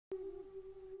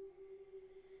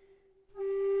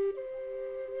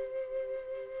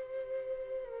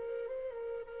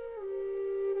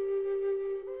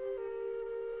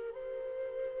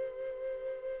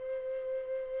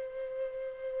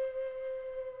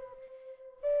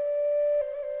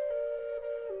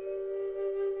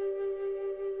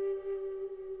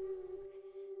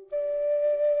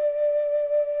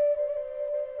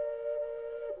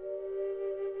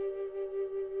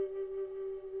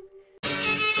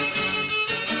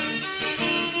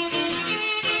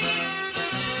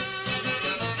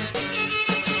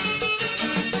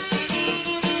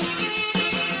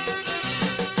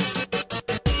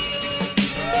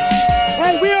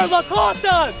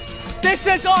Lakotas! This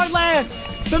is our land!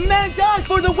 The men died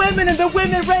for the women and the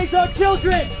women raised our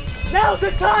children! Now's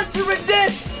the time to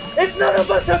resist! If none of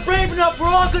us are brave enough, we're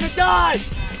all gonna die!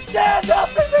 Stand up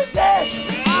and resist!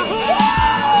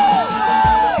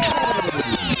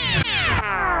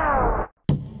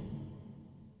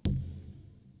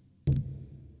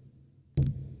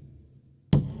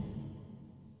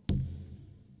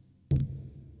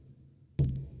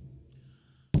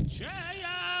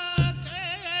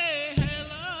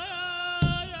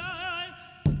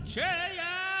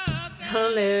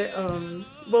 Hale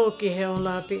boki he on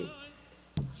lapi.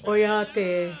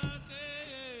 Oyate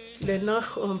le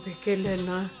nach pe le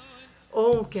na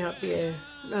on kia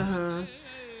na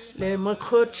le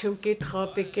makhochum ki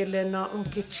trape le na on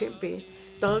ki chimpi.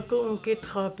 Dago on ki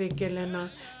trape le na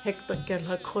hekta kel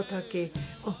hakota ki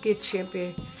on ki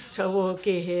chimpi. Chawo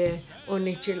ki he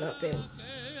onichilape.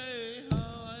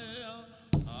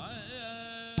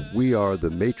 We are the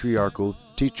matriarchal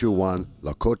Tichuan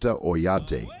Lakota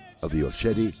Oyate of the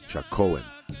Oshedi Shakoan,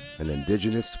 an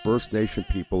indigenous First Nation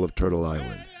people of Turtle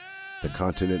Island, the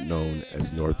continent known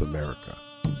as North America.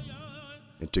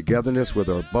 In togetherness with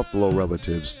our buffalo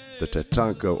relatives, the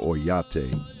Tatanka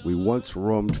Oyate, we once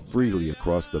roamed freely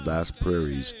across the vast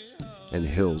prairies and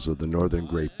hills of the northern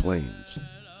Great Plains,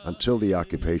 until the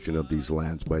occupation of these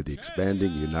lands by the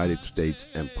expanding United States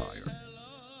Empire.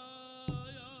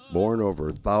 Born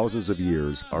over thousands of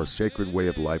years, our sacred way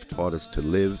of life taught us to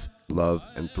live, love,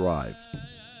 and thrive,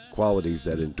 qualities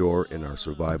that endure in our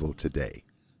survival today.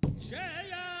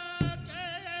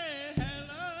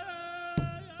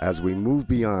 As we move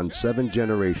beyond 7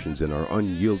 generations in our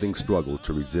unyielding struggle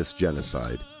to resist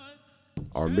genocide,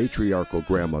 our matriarchal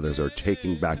grandmothers are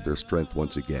taking back their strength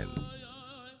once again.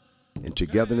 In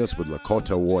togetherness with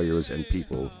Lakota warriors and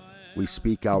people, we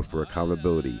speak out for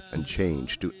accountability and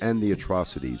change to end the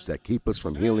atrocities that keep us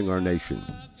from healing our nation.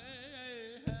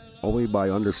 Only by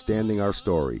understanding our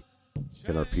story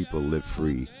can our people live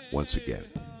free once again.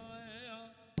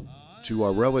 To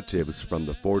our relatives from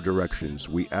the 4 directions,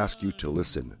 we ask you to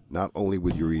listen not only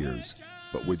with your ears,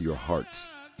 but with your hearts.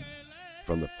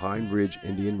 From the Pine Ridge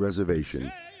Indian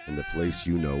Reservation in the place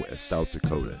you know as South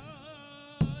Dakota,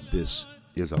 this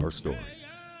is our story.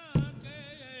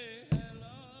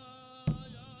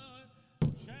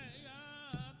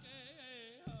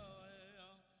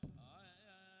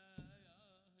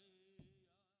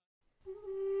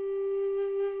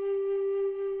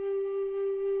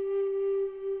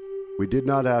 We did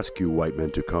not ask you white men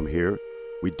to come here.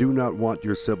 We do not want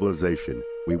your civilization.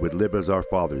 We would live as our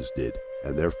fathers did,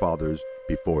 and their fathers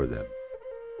before them.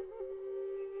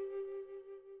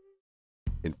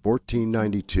 In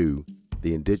 1492,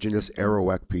 the indigenous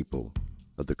Arawak people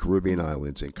of the Caribbean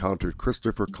islands encountered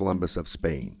Christopher Columbus of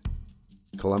Spain.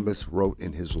 Columbus wrote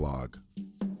in his log,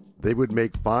 "They would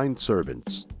make fine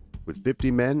servants. With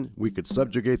 50 men, we could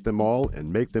subjugate them all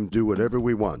and make them do whatever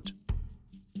we want."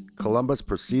 Columbus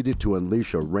proceeded to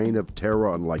unleash a reign of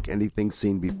terror unlike anything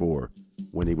seen before.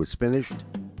 When he was finished,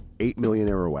 8 million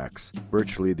Arawaks,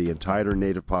 virtually the entire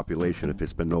native population of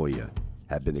Hispaniola,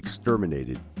 had been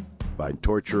exterminated by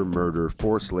torture, murder,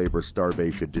 forced labor,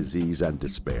 starvation, disease, and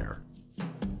despair.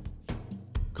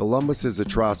 Columbus's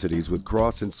atrocities with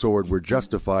cross and sword were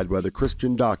justified by the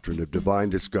Christian doctrine of divine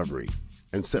discovery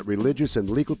and set religious and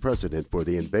legal precedent for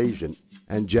the invasion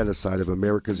and genocide of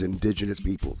America's indigenous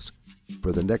peoples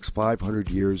for the next 500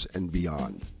 years and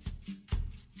beyond.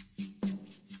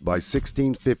 By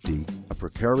 1650, a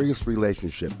precarious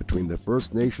relationship between the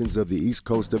First Nations of the east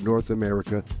coast of North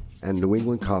America and New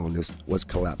England colonists was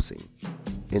collapsing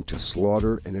into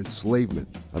slaughter and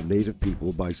enslavement of native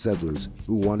people by settlers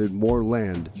who wanted more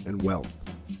land and wealth.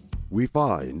 We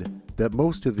find that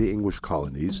most of the English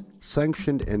colonies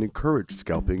sanctioned and encouraged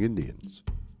scalping Indians.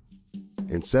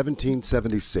 In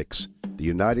 1776, the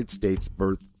United States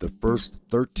birthed the first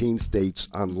 13 states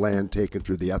on land taken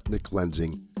through the ethnic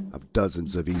cleansing of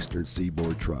dozens of eastern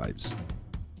seaboard tribes.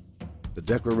 The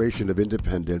Declaration of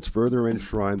Independence further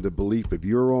enshrined the belief of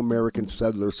Euro-American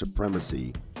settler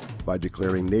supremacy by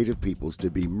declaring native peoples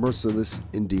to be merciless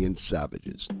Indian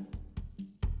savages.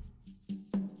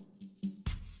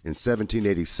 In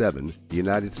 1787, the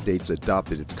United States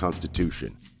adopted its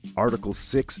Constitution. Article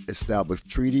 6 established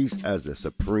treaties as the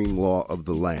supreme law of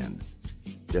the land.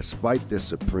 Despite this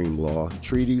supreme law,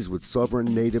 treaties with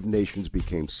sovereign native nations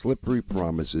became slippery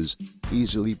promises,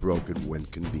 easily broken when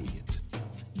convenient.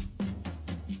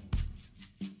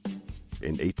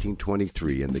 In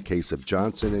 1823, in the case of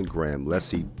Johnson and Graham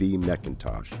Leslie v.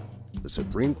 McIntosh, the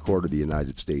Supreme Court of the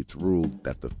United States ruled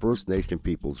that the First Nation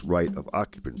people's right of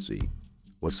occupancy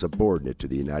was subordinate to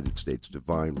the United States'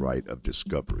 divine right of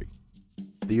discovery.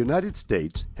 The United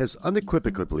States has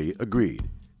unequivocally agreed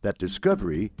that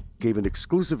discovery gave an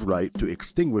exclusive right to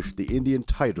extinguish the Indian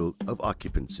title of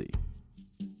occupancy.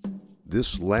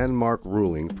 This landmark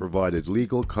ruling provided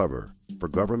legal cover for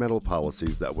governmental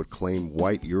policies that would claim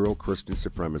white Euro-Christian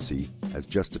supremacy as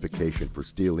justification for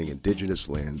stealing indigenous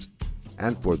lands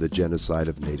and for the genocide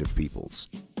of native peoples.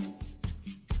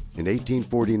 In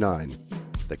 1849,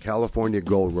 the California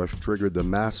gold rush triggered the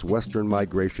mass western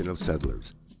migration of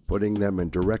settlers, putting them in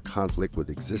direct conflict with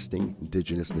existing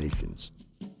indigenous nations.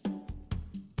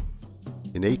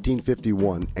 In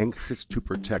 1851, anxious to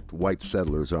protect white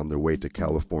settlers on their way to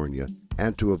California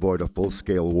and to avoid a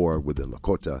full-scale war with the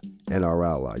Lakota and our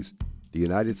allies, the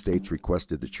United States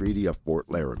requested the Treaty of Fort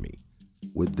Laramie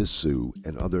with the Sioux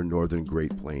and other northern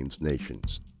Great Plains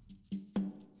nations.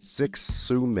 6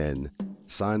 Sioux men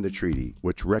signed the treaty,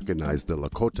 which recognized the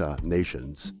Lakota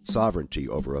nation's sovereignty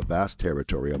over a vast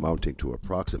territory amounting to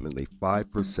approximately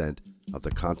 5% of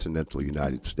the continental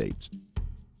United States.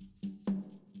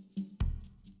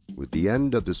 With the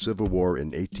end of the Civil War in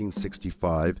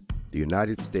 1865, the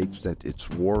United States sent its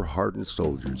war-hardened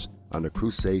soldiers on a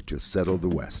crusade to settle the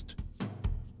West.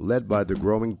 Led by the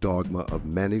growing dogma of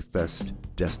manifest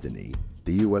destiny,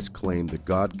 the U.S. claimed the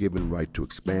God-given right to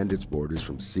expand its borders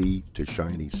from sea to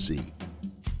shiny sea.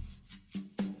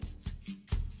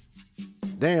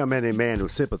 Damn any man who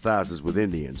sympathizes with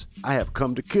Indians. I have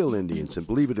come to kill Indians and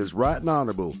believe it is right and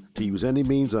honorable to use any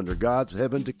means under God's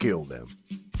heaven to kill them.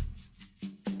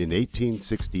 In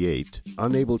 1868,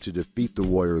 unable to defeat the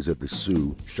warriors of the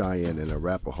Sioux, Cheyenne, and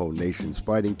Arapaho nations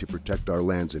fighting to protect our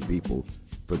lands and people,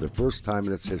 for the first time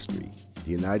in its history, the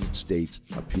United States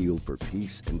appealed for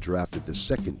peace and drafted the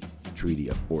Second Treaty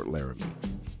of Fort Laramie.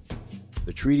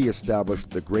 The treaty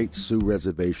established the Great Sioux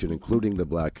Reservation, including the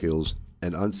Black Hills,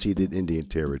 and unceded Indian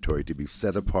Territory, to be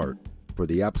set apart for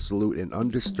the absolute and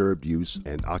undisturbed use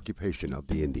and occupation of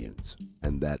the Indians,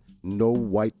 and that no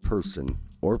white person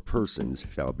or persons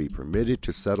shall be permitted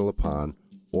to settle upon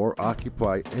or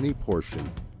occupy any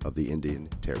portion of the Indian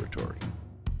Territory.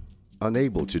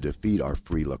 Unable to defeat our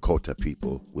free Lakota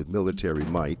people with military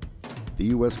might, the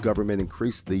U.S. government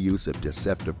increased the use of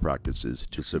deceptive practices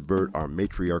to subvert our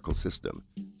matriarchal system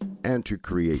and to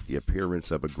create the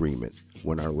appearance of agreement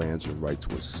when our lands and rights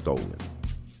were stolen.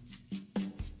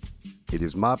 It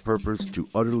is my purpose to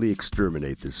utterly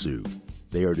exterminate the Sioux.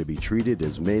 They are to be treated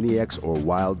as maniacs or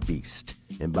wild beasts,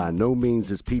 and by no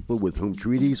means as people with whom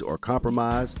treaties or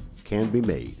compromise can be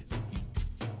made.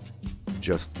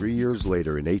 Just 3 years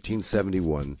later, in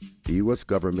 1871, the U.S.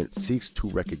 government ceased to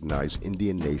recognize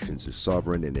Indian nations as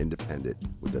sovereign and independent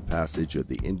with the passage of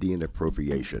the Indian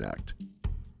Appropriation Act.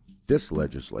 This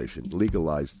legislation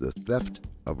legalized the theft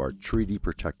of our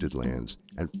treaty-protected lands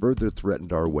and further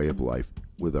threatened our way of life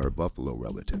with our buffalo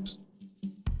relatives.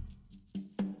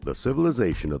 The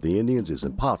civilization of the Indians is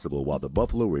impossible while the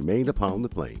buffalo remain upon the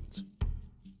plains.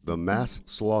 The mass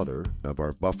slaughter of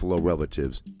our buffalo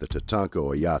relatives, the Tatanka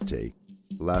Oyate,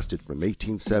 lasted from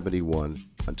 1871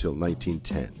 until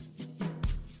 1910.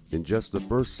 In just the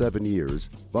first 7 years,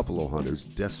 buffalo hunters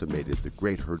decimated the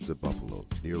great herds of buffalo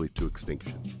nearly to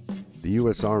extinction. The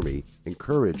U.S. Army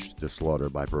encouraged the slaughter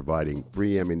by providing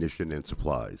free ammunition and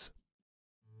supplies.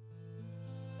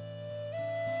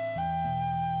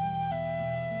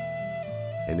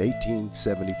 In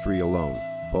 1873 alone,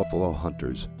 buffalo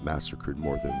hunters massacred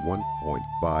more than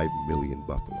 1.5 million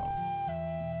buffalo.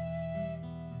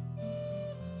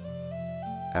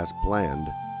 As planned,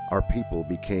 our people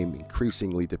became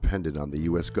increasingly dependent on the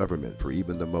U.S. government for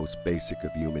even the most basic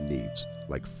of human needs,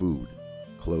 like food,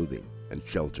 clothing, and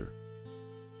shelter.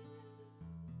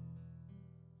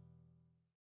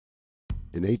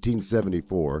 In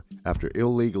 1874, after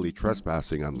illegally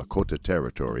trespassing on Lakota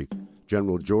territory,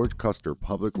 General George Custer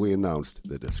publicly announced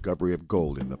the discovery of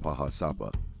gold in the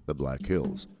Pahasapa, the Black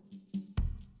Hills.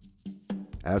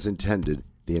 As intended,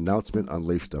 the announcement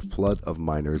unleashed a flood of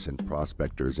miners and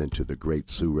prospectors into the Great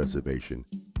Sioux Reservation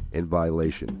in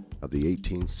violation of the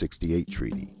 1868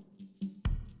 treaty.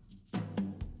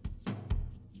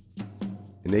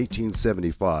 In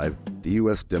 1875, the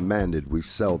U.S. demanded we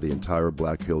sell the entire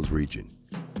Black Hills region.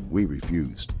 We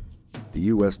refused. The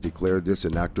U.S. declared this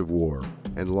an act of war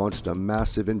and launched a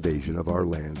massive invasion of our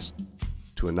lands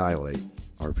to annihilate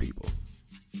our people.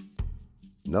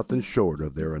 Nothing short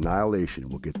of their annihilation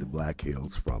will get the Black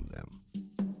Hills from them.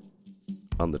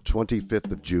 On the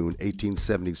 25th of June,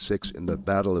 1876, in the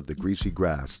Battle of the Greasy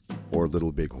Grass, or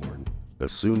Little Bighorn, the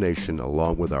Sioux Nation,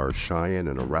 along with our Cheyenne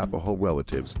and Arapaho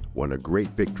relatives, won a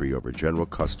great victory over General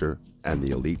Custer and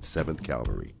the elite 7th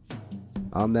Cavalry.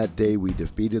 On that day, we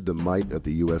defeated the might of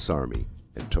the U.S. Army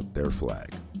and took their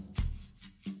flag.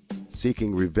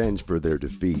 Seeking revenge for their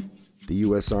defeat, the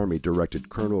U.S. Army directed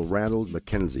Colonel Ranald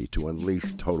Mackenzie to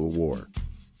unleash total war.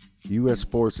 U.S.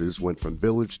 forces went from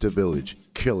village to village,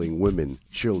 killing women,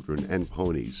 children, and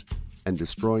ponies, and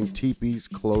destroying teepees,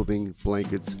 clothing,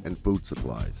 blankets, and food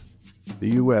supplies. The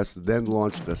U.S. then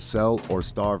launched a sell or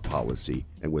starve policy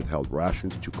and withheld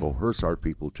rations to coerce our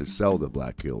people to sell the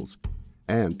Black Hills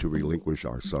and to relinquish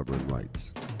our sovereign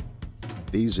rights.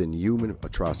 These inhuman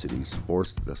atrocities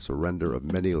forced the surrender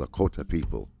of many Lakota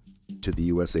people to the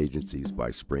U.S. agencies by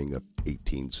spring of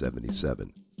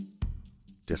 1877.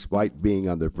 Despite being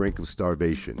on the brink of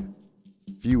starvation,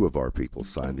 few of our people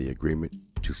signed the agreement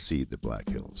to cede the Black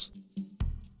Hills.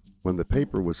 When the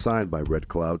paper was signed by Red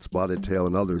Cloud, Spotted Tail,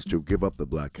 and others to give up the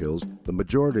Black Hills, the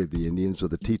majority of the Indians of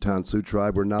the Teton Sioux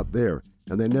tribe were not there,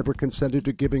 and they never consented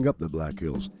to giving up the Black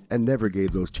Hills, and never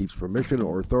gave those chiefs permission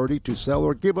or authority to sell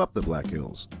or give up the Black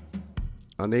Hills.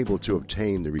 Unable to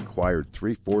obtain the required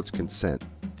 3/4 consent,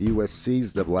 the U.S.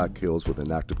 seized the Black Hills with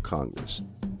an act of Congress,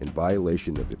 in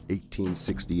violation of the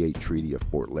 1868 Treaty of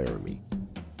Fort Laramie.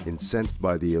 Incensed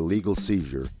by the illegal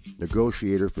seizure,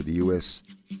 negotiator for the U.S.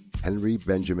 Henry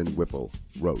Benjamin Whipple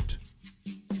wrote,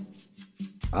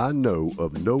 "I know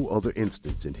of no other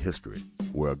instance in history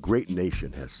where a great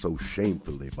nation has so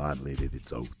shamefully violated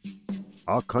its oath.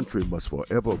 Our country must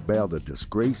forever bear the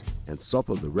disgrace and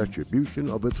suffer the retribution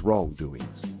of its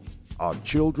wrongdoings. Our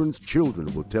children's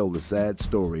children will tell the sad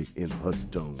story in hushed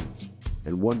tones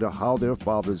and wonder how their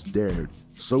fathers dared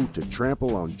so to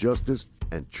trample on justice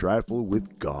and trifle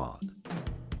with God."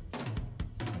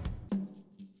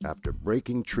 After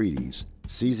breaking treaties,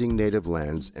 seizing native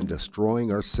lands, and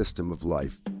destroying our system of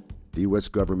life, the U.S.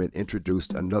 government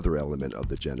introduced another element of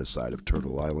the genocide of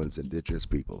Turtle Island's indigenous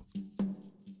people: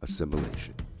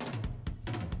 assimilation.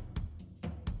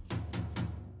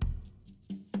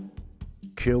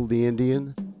 Kill the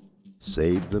Indian,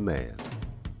 save the man.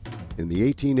 In the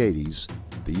 1880s,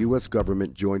 the U.S.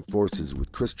 government joined forces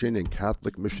with Christian and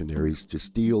Catholic missionaries to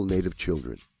steal Native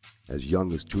children, as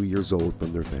young as 2 years old,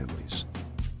 from their families,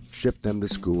 ship them to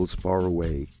schools far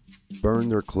away, burn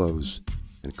their clothes,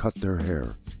 and cut their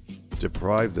hair,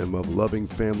 deprive them of loving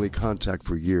family contact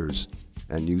for years,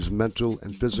 and use mental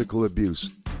and physical abuse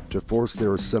to force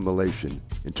their assimilation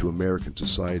into American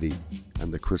society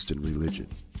and the Christian religion.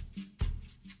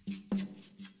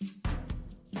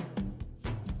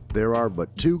 There are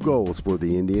but two goals for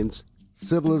the Indians: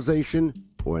 civilization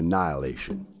or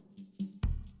annihilation.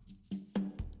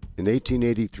 In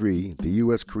 1883, the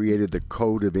U.S. created the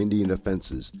Code of Indian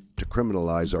Offenses to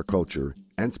criminalize our culture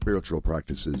and spiritual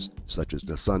practices such as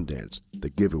the Sundance, the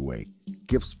giveaway,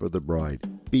 gifts for the bride,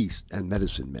 feast, and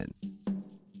medicine men.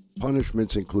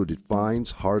 Punishments included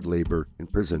fines, hard labor,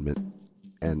 imprisonment,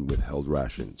 and withheld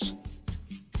rations.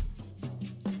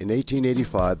 In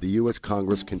 1885, the U.S.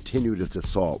 Congress continued its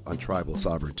assault on tribal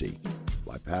sovereignty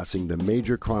by passing the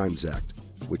Major Crimes Act,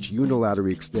 which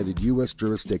unilaterally extended U.S.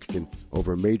 jurisdiction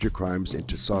over major crimes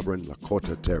into sovereign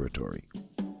Lakota territory.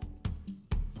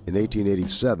 In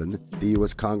 1887, the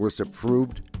U.S. Congress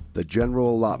approved the General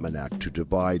Allotment Act to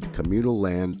divide communal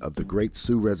land of the Great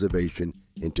Sioux Reservation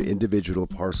into individual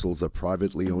parcels of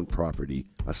privately owned property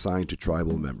assigned to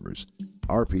tribal members.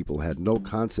 Our people had no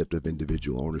concept of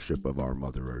individual ownership of our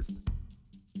Mother Earth.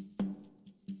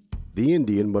 The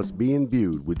Indian must be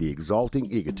imbued with the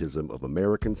exalting egotism of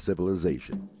American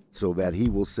civilization, so that he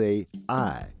will say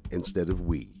 "I" instead of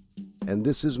 "we," and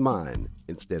 "this is mine"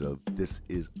 instead of "this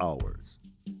is ours."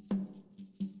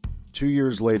 2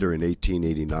 years later, in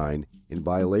 1889, in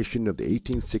violation of the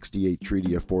 1868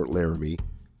 Treaty of Fort Laramie,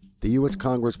 the U.S.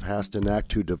 Congress passed an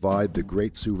act to divide the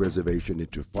Great Sioux Reservation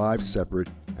into 5 separate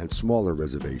and smaller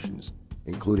reservations,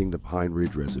 including the Pine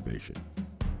Ridge Reservation.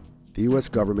 The U.S.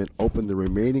 government opened the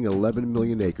remaining 11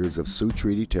 million acres of Sioux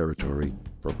Treaty territory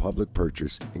for public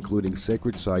purchase, including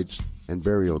sacred sites and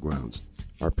burial grounds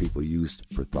our people used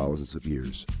for thousands of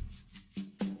years.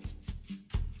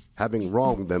 Having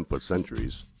wronged them for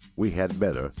centuries, we had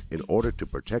better, in order to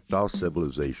protect our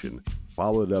civilization,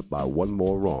 follow it up by one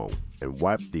more wrong and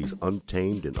wipe these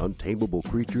untamed and untamable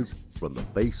creatures from the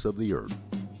face of the earth.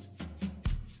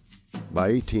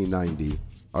 By 1890,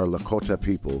 our Lakota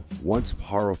people, once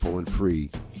powerful and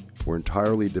free, were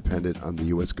entirely dependent on the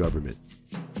U.S. government.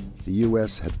 The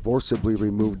U.S. had forcibly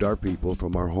removed our people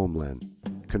from our homeland,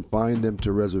 confined them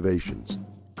to reservations,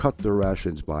 cut their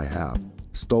rations by half,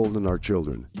 stolen our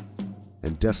children,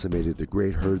 and decimated the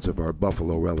great herds of our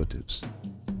buffalo relatives.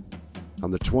 On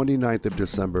the 29th of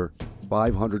December,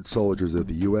 500 soldiers of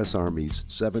the U.S. Army's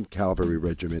 7th Cavalry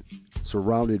Regiment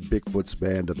surrounded Bigfoot's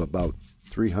band of about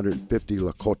 350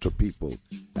 Lakota people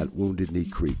at Wounded Knee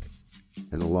Creek.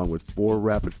 and along with 4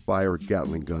 rapid-fire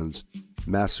Gatling guns,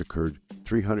 massacred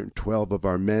 312 of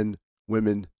our men,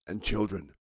 women, and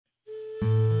children.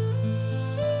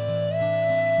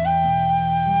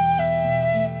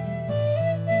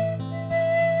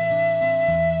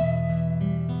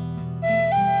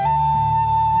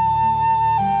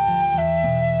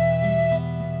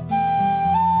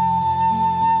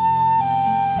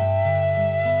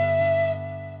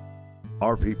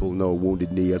 Our people know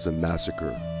Wounded Knee as a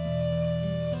massacre.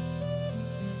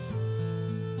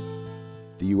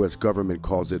 The U.S. government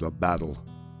calls it a battle.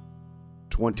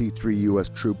 23 U.S.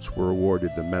 troops were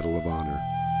awarded the Medal of Honor.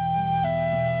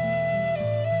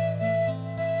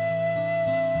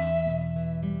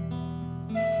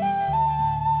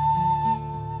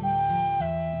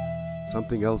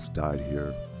 Something else died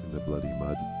here in the bloody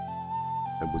mud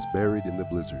and was buried in the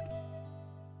blizzard.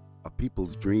 A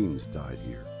people's dreams died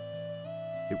here.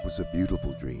 It was a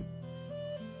beautiful dream.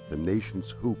 The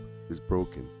nation's hoop is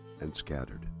broken and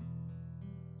scattered.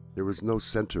 There is no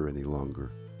center any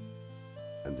longer,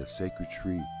 and the sacred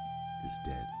tree is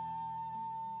dead.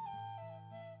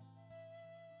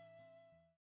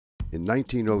 In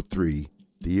 1903,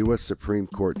 the U.S. Supreme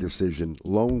Court decision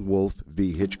Lone Wolf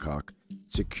v. Hitchcock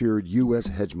secured U.S.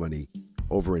 hegemony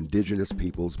over indigenous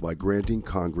peoples by granting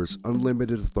Congress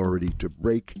unlimited authority to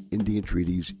break Indian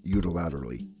treaties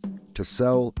unilaterally, to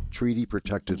sell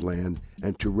treaty-protected land,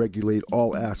 and to regulate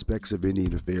all aspects of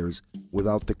Indian affairs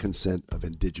without the consent of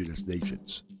indigenous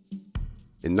nations.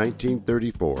 In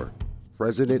 1934,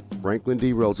 President Franklin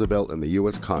D. Roosevelt and the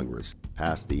U.S. Congress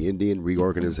passed the Indian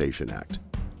Reorganization Act,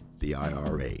 the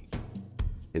IRA.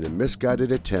 In a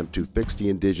misguided attempt to fix the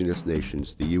indigenous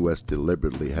nations the U.S.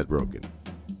 deliberately had broken.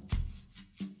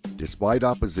 Despite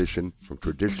opposition from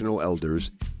traditional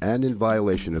elders and in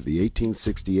violation of the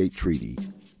 1868 treaty,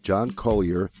 John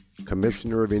Collier,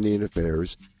 Commissioner of Indian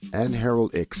Affairs, and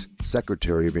Harold Ickes,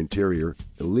 Secretary of Interior,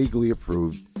 illegally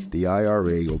approved the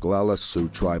IRA Oglala Sioux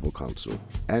Tribal Council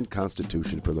and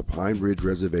Constitution for the Pine Ridge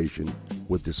Reservation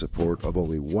with the support of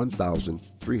only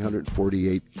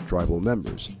 1,348 tribal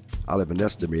members out of an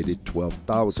estimated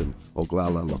 12,000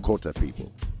 Oglala Lakota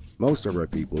people. Most of our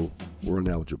people were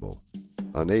ineligible,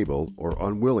 unable, or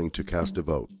unwilling to cast a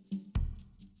vote.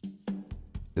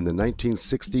 In the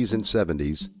 1960s and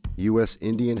 70s, U.S.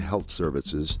 Indian Health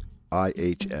Services,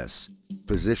 IHS,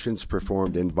 physicians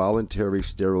performed involuntary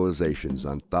sterilizations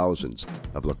on thousands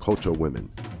of Lakota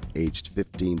women aged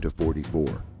 15 to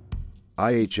 44.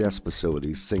 IHS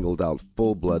facilities singled out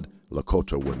full-blood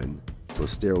Lakota women for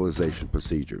sterilization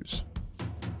procedures.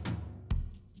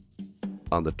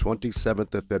 On the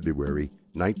 27th of February,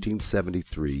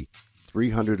 1973,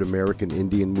 300 American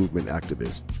Indian Movement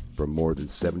activists from more than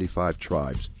 75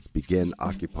 tribes began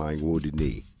occupying Wounded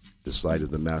Knee, the site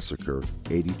of the massacre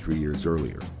 83 years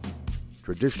earlier.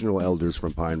 Traditional elders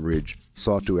from Pine Ridge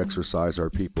sought to exercise our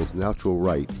people's natural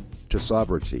right to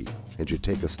sovereignty and to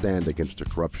take a stand against the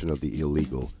corruption of the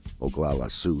illegal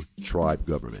Oglala Sioux tribe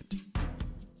government.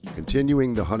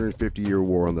 Continuing the 150-year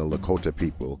war on the Lakota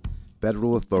people,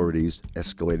 federal authorities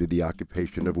escalated the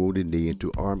occupation of Wounded Knee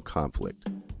into armed conflict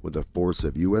with a force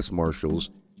of U.S. Marshals,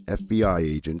 FBI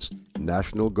agents,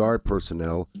 National Guard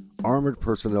personnel, armored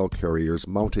personnel carriers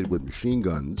mounted with machine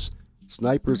guns,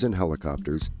 snipers and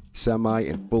helicopters, semi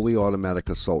and fully automatic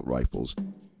assault rifles,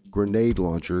 grenade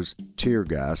launchers, tear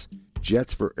gas,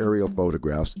 jets for aerial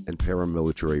photographs, and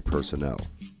paramilitary personnel.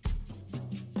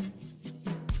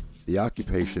 The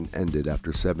occupation ended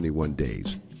after 71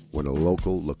 days, when a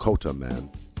local Lakota man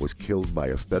was killed by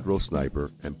a federal sniper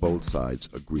and both sides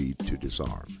agreed to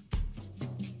disarm.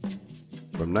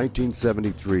 From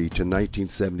 1973 to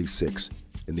 1976,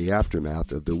 in the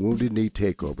aftermath of the Wounded Knee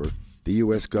takeover, the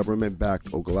U.S.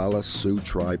 government-backed Oglala Sioux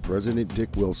Tribe President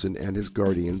Dick Wilson and his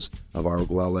guardians of our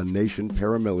Oglala Nation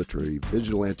paramilitary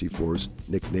vigilante force,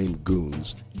 nicknamed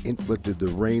Goons, inflicted the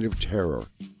reign of terror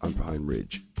on Pine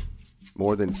Ridge.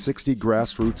 More than 60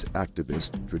 grassroots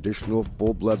activists, traditional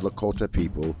full-blood Lakota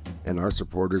people, and our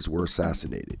supporters were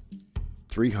assassinated.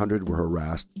 300 were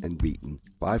harassed and beaten,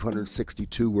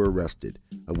 562 were arrested,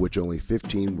 of which only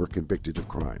 15 were convicted of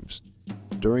crimes.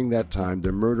 During that time,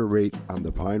 the murder rate on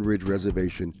the Pine Ridge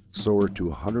Reservation soared to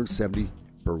 170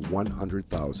 per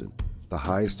 100,000, the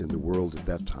highest in the world at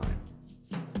that time.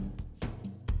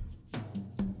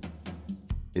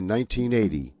 In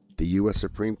 1980, the U.S.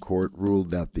 Supreme Court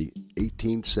ruled that the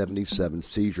 1877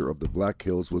 seizure of the Black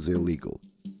Hills was illegal,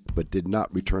 but did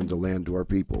not return the land to our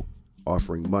people,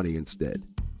 offering money instead.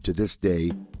 To this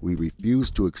day, we refuse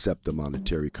to accept the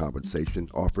monetary compensation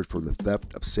offered for the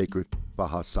theft of sacred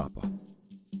Bahasapa.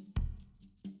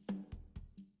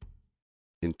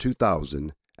 In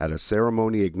 2000, At a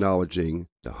ceremony acknowledging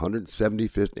the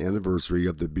 175th anniversary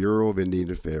of the Bureau of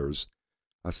Indian Affairs,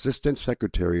 Assistant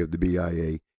Secretary of the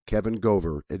BIA, Kevin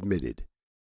Gover, admitted,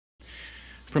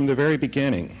 "From the very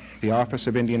beginning, the Office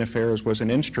of Indian Affairs was an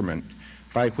instrument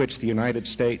by which the United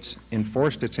States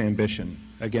enforced its ambition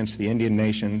against the Indian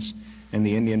nations and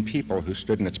the Indian people who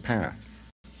stood in its path.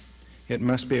 It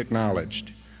must be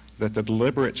acknowledged that the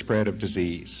deliberate spread of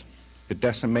disease, the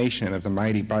decimation of the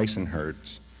mighty bison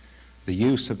herds, the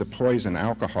use of the poison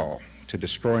alcohol to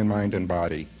destroy mind and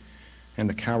body, and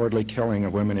the cowardly killing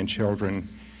of women and children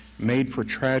made for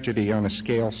tragedy on a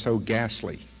scale so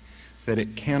ghastly that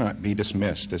it cannot be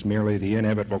dismissed as merely the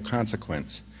inevitable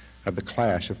consequence of the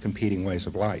clash of competing ways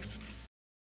of life."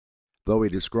 Though he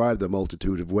described the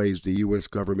multitude of ways the U.S.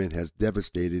 government has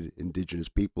devastated indigenous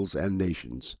peoples and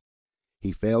nations,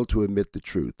 he failed to admit the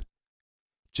truth.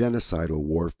 Genocidal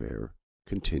warfare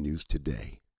continues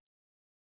today.